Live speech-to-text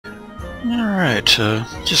Alright,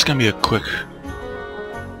 just gonna be a quick...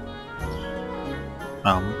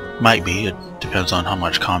 might be, it depends on how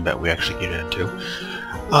much combat we actually get into.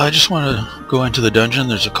 I just want to go into the dungeon.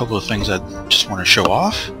 There's a couple of things I just want to show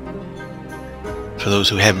off. For those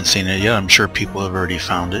who haven't seen it yet, I'm sure people have already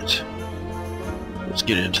found it. Let's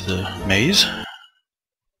get into the maze.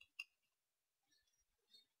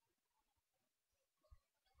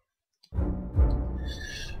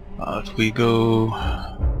 If we go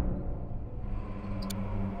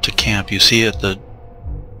to camp, you see at the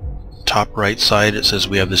top right side it says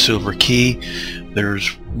we have the silver key.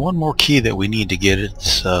 There's one more key that we need to get.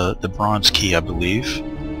 It's the bronze key, I believe.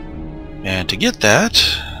 And to get that,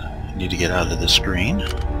 I need to get out of the screen.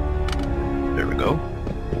 There we go.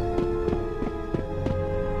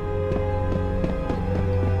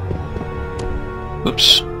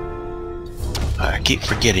 Oops. I keep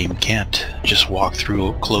forgetting we can't just walk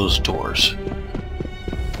through closed doors.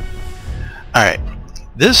 Alright,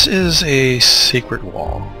 this is a secret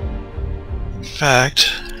wall. In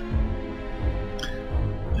fact,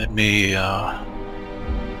 let me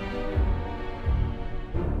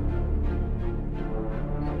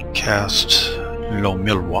cast Le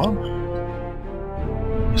Miroir.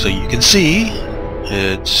 So you can see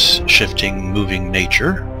it's shifting, moving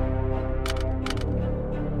nature.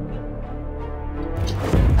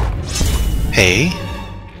 Hey,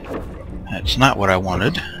 that's not what I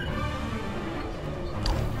wanted.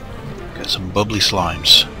 Got some bubbly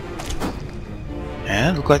slimes.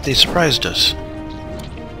 And look like they surprised us.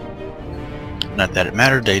 Not that it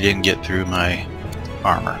mattered, they didn't get through my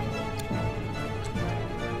armor.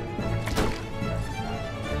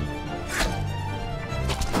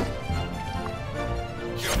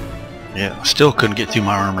 Yeah, still couldn't get through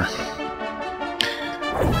my armor.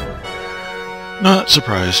 Not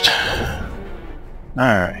surprised.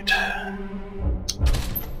 Alright.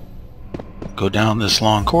 Go down this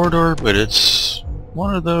long corridor, but it's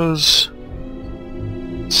one of those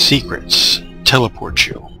secrets. Teleport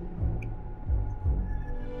you.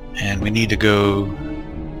 And we need to go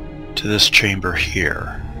to this chamber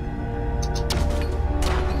here.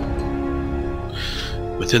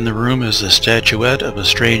 Within the room is a statuette of a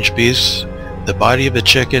strange beast, the body of a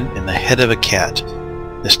chicken and the head of a cat.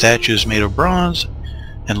 The statue is made of bronze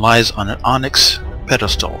and lies on an onyx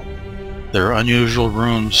pedestal. There are unusual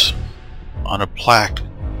runes on a plaque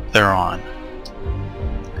thereon.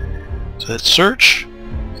 So let's search.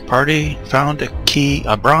 Party found a key,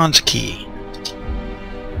 a bronze key.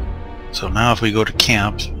 So now if we go to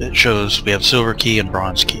camp, it shows we have silver key and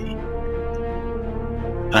bronze key.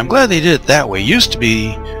 And I'm glad they did it that way. It used to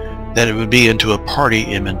be that it would be into a party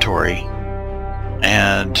inventory,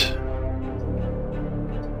 and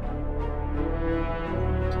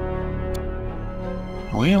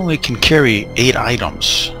we only can carry 8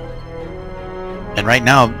 items. And right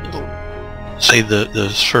now, say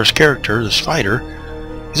this first character, this fighter,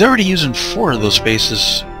 he's already using 4 of those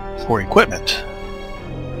spaces for equipment,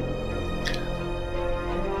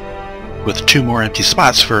 with 2 more empty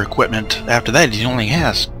spots for equipment. After that, he only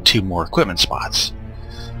has 2 more equipment spots.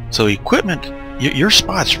 So equipment, your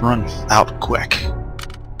spots run out quick.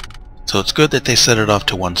 So it's good that they set it off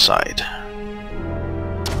to one side.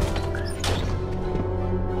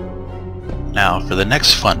 Now for the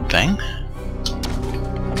next fun thing,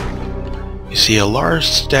 you see a large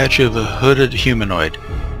statue of a hooded humanoid.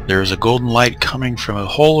 There is a golden light coming from a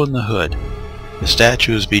hole in the hood. The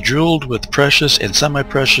statue is bejeweled with precious and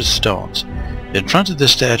semi-precious stones. In front of the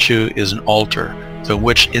statue is an altar from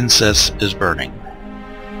which incense is burning.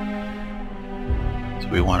 So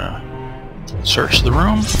we want to search the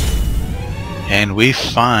room, and we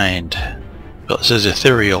find, well, it says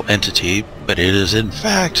ethereal entity, but it is in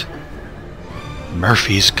fact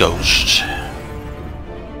Murphy's ghost.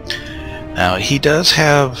 Now he does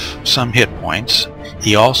have some hit points.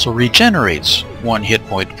 He also regenerates 1 hit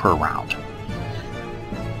point per round.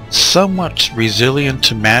 Somewhat resilient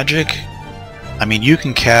to magic. I mean, you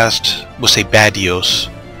can cast, we'll say Badios,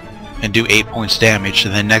 and do 8 points damage,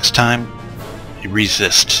 and then next time you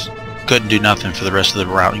resist. Couldn't do nothing for the rest of the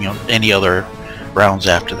round, you know, any other rounds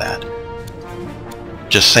after that.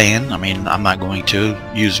 Just saying, I mean, I'm not going to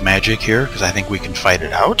use magic here because I think we can fight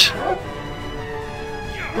it out.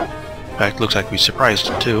 In fact, looks like we surprised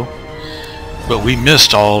him too. But we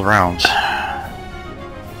missed all rounds.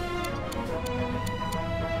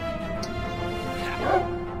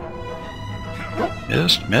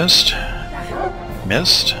 Missed.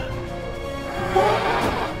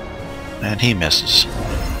 And he misses.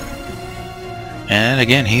 And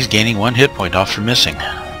again, he's gaining 1 hit point off for missing.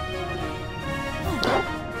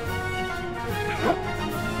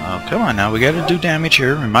 Come on now, we gotta do damage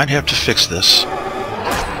here. We might have to fix this.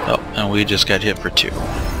 Oh, and we just got hit for 2.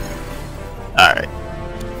 Alright.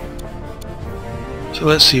 So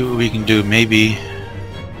let's see what we can do. Maybe...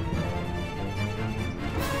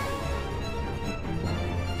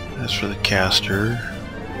 That's for the caster.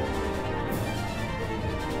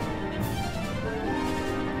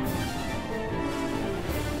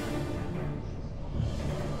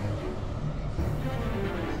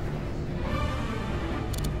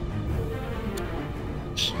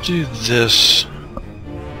 Let's do this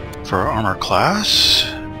for our armor class.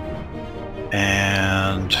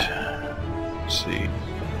 And... let's see.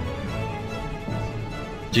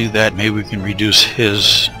 Do that, maybe we can reduce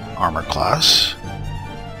his armor class.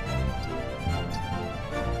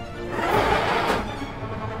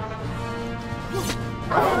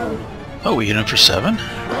 Oh, we hit him for 7.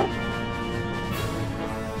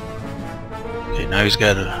 Okay, now he's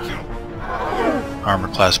got a armor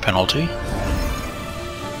class penalty.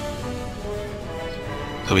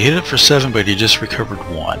 So we hit it for 7, but he just recovered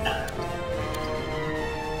 1.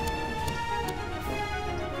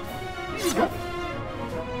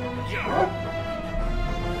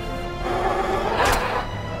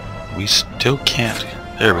 We still can't.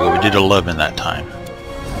 There we go, we did 11 that time.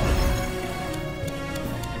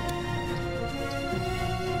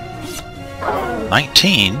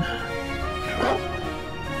 $19.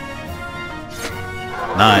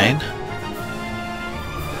 9.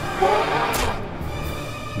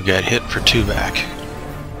 We got hit for 2 back.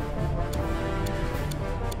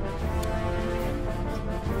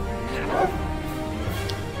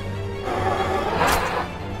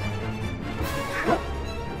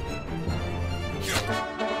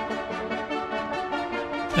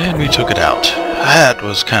 And we took it out. That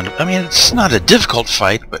was kind of... I mean, it's not a difficult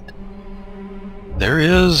fight, but... there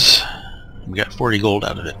is... we got 40 gold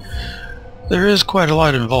out of it. There is quite a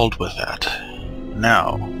lot involved with that.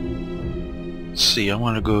 Now... let's see, I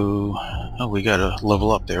want to go... oh, we got to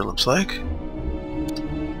level up there, looks like. I'm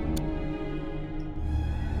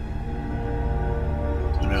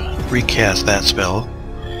going to recast that spell.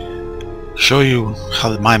 Show you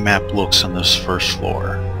how my map looks on this first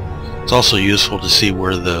floor. It's also useful to see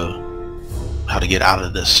where the... how to get out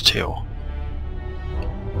of this too.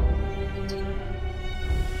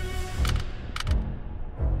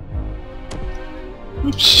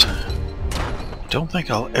 Oops. Don't think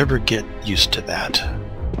I'll ever get used to that.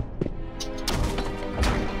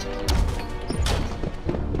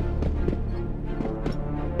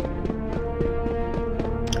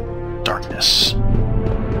 Darkness.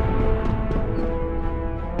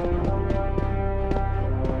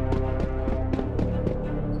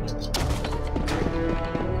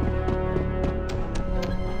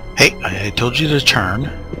 Hey, I told you to turn.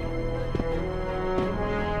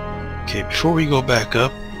 Okay, before we go back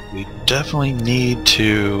up, we definitely need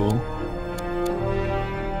to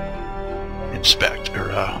inspect,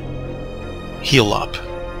 or heal up.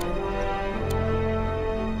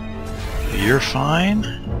 You're fine.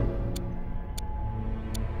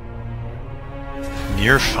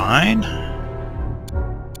 You're fine.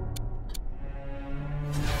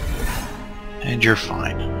 And you're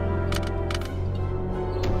fine.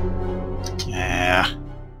 Yeah.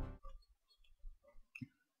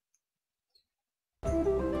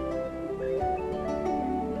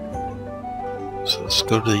 So let's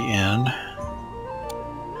go to the inn.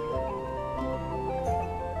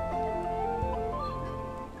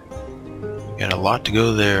 We got a lot to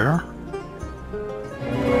go there.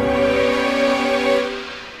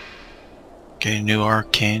 Okay, new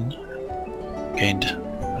arcane. Gained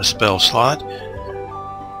a spell slot.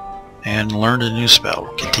 And learned a new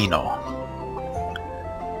spell, Catino.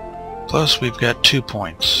 Plus we've got 2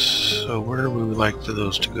 points. So where would we like for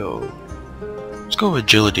those to go? Let's go with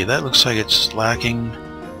agility. That looks like it's lacking.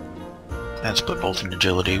 That's put both in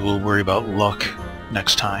agility. We'll worry about luck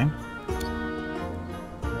next time.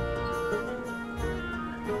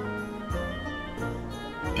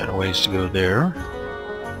 Got a ways to go there.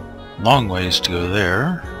 Long ways to go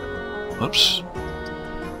there. Whoops.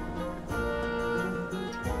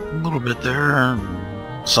 A little bit there, and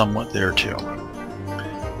somewhat there too.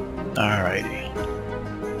 Alrighty.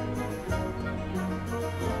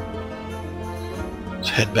 Let's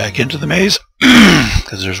head back into the maze,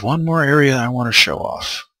 because there's one more area I want to show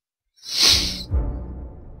off.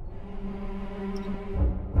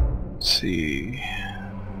 Let's see.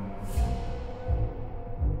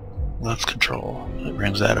 Left control. It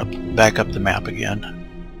brings that up, back up the map again.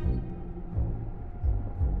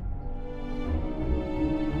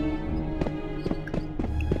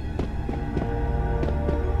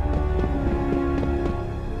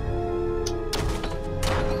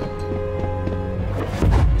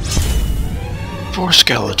 4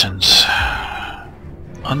 skeletons.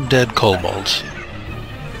 Undead kobolds.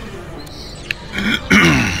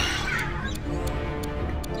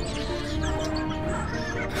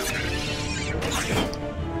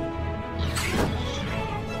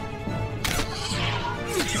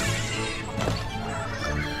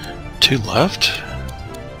 Two left.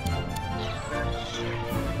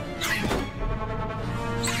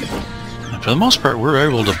 And for the most part, we're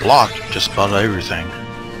able to block just about everything.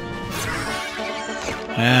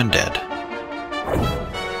 And dead.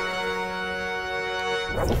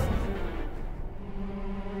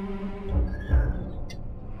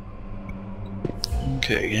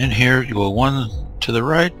 Okay, in here you go one to the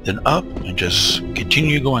right, then up, and just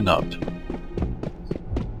continue going up.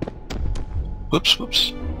 Whoops,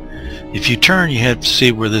 whoops. If you turn, you have to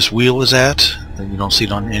see where this wheel is at, and you don't see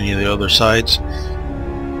it on any of the other sides.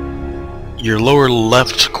 Your lower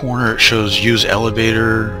left corner, it shows use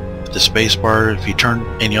elevator, the space bar. If you turn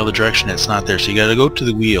any other direction, it's not there, so you gotta go to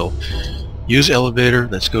the wheel. Use elevator,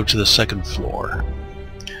 let's go to the second floor.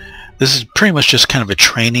 This is pretty much just kind of a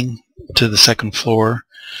training to the second floor.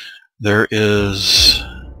 There is,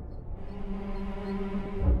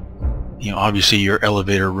 obviously your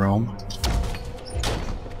elevator room.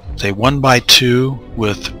 It's a 1x2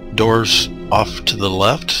 with doors off to the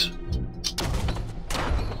left,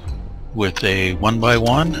 with a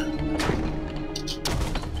 1x1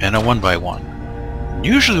 and a 1x1.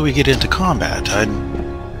 Usually we get into combat.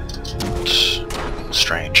 It's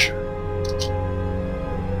strange.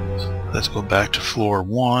 Let's go back to floor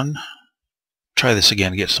 1. Try this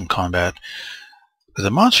again to get some combat.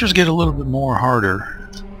 The monsters get a little bit more harder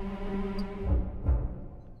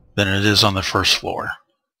than it is on the first floor.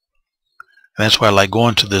 And that's why I like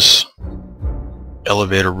going to this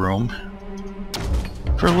elevator room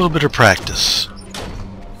for a little bit of practice.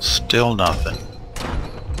 Still nothing.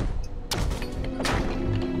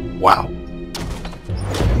 Wow.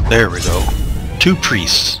 There we go. 2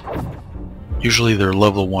 priests. Usually they're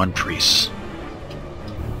level 1 priests.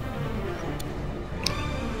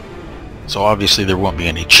 So obviously there won't be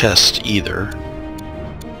any chests either.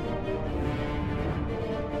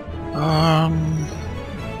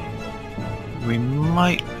 We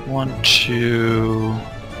might want to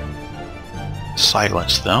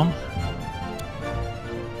silence them.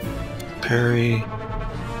 Parry.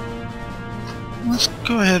 Let's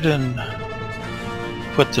go ahead and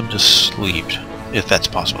put them to sleep, if that's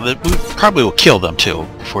possible. We probably will kill them too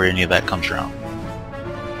before any of that comes around.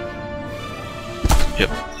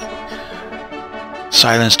 Yep.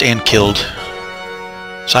 Silenced and killed.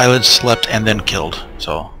 Silenced, slept, and then killed.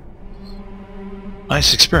 So,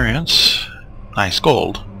 nice experience. Nice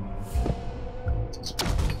gold.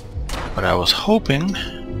 But I was hoping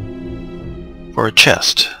for a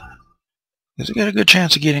chest, because you got a good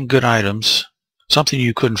chance of getting good items. Something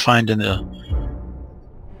you couldn't find in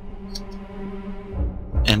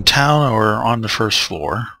town or on the first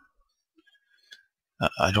floor.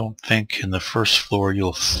 I don't think in the first floor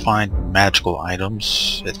you'll find magical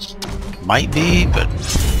items. It might be, but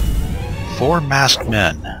 4 masked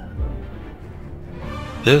men.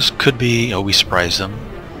 This could be, oh, we surprised them.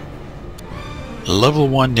 Level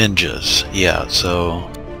 1 ninjas. Yeah, so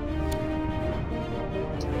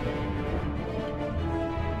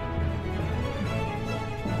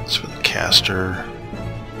that's for the caster.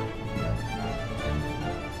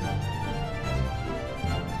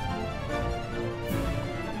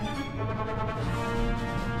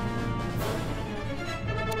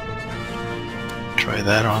 Try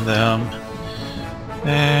that on them.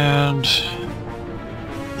 And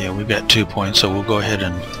yeah, we've got 2 points, so we'll go ahead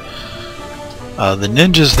and the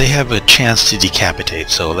ninjas, they have a chance to decapitate,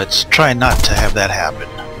 so let's try not to have that happen.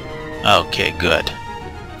 Okay, good.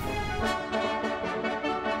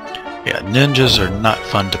 Yeah, ninjas are not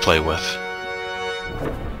fun to play with.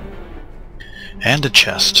 And a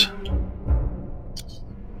chest.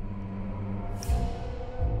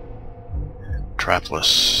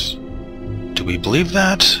 Trapless. Do we believe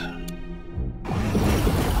that?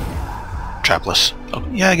 Trapless. Oh,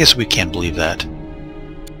 yeah, I guess we can believe that.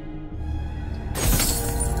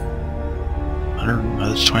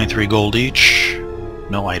 That's 23 gold each.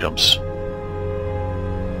 No items.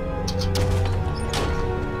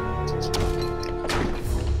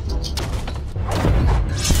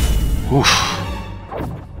 Oof.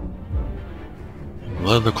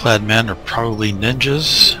 Leather-clad men are probably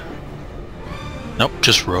ninjas. Nope,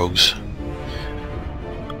 just rogues.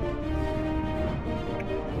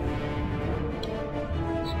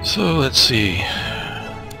 So let's see.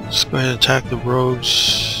 Let's go ahead and attack the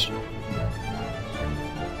rogues.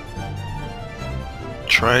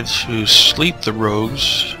 Try to sleep the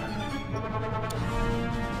rogues.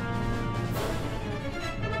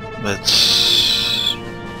 Let's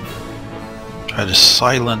try to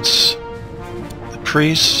silence the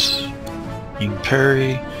priests. You can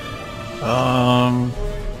parry.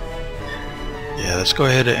 Yeah, let's go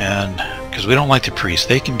ahead and, because we don't like the priests.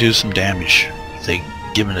 They can do some damage if they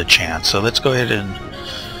give it a chance. So let's go ahead and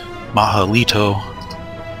Mahalito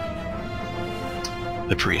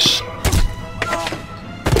the priests.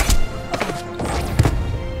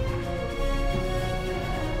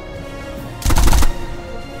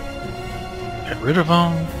 Get rid of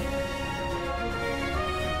them.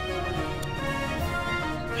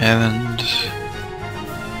 And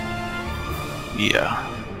yeah.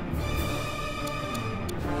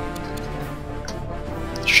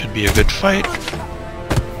 Should be a good fight.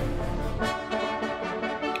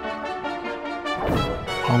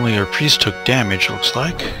 Only our priest took damage, looks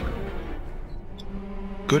like.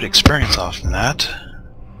 Good experience off from that.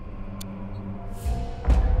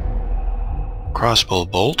 Crossbow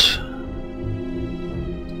bolt.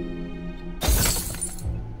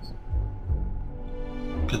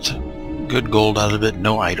 Good gold out of it,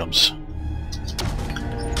 no items.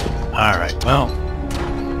 Alright, well.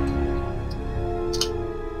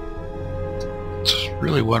 That's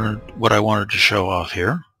really what I wanted to show off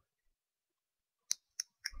here.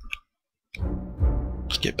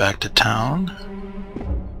 Let's get back to town.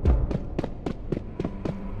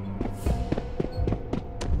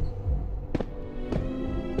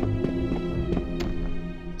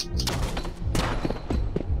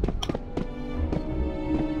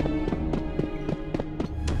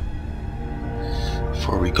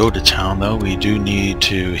 Before we go to town, though, we do need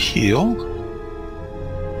to heal.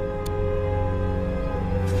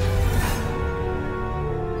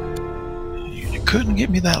 You couldn't get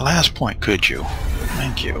me that last point, could you?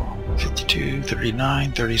 Thank you. 52,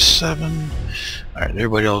 39, 37. Alright,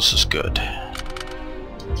 everybody else is good.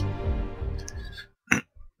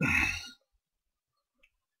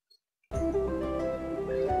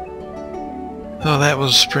 So that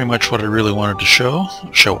was pretty much what I really wanted to show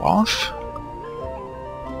off.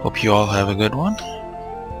 Hope you all have a good one.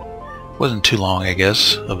 Wasn't too long, I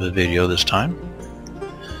guess, of a video this time.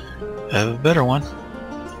 Have a better one.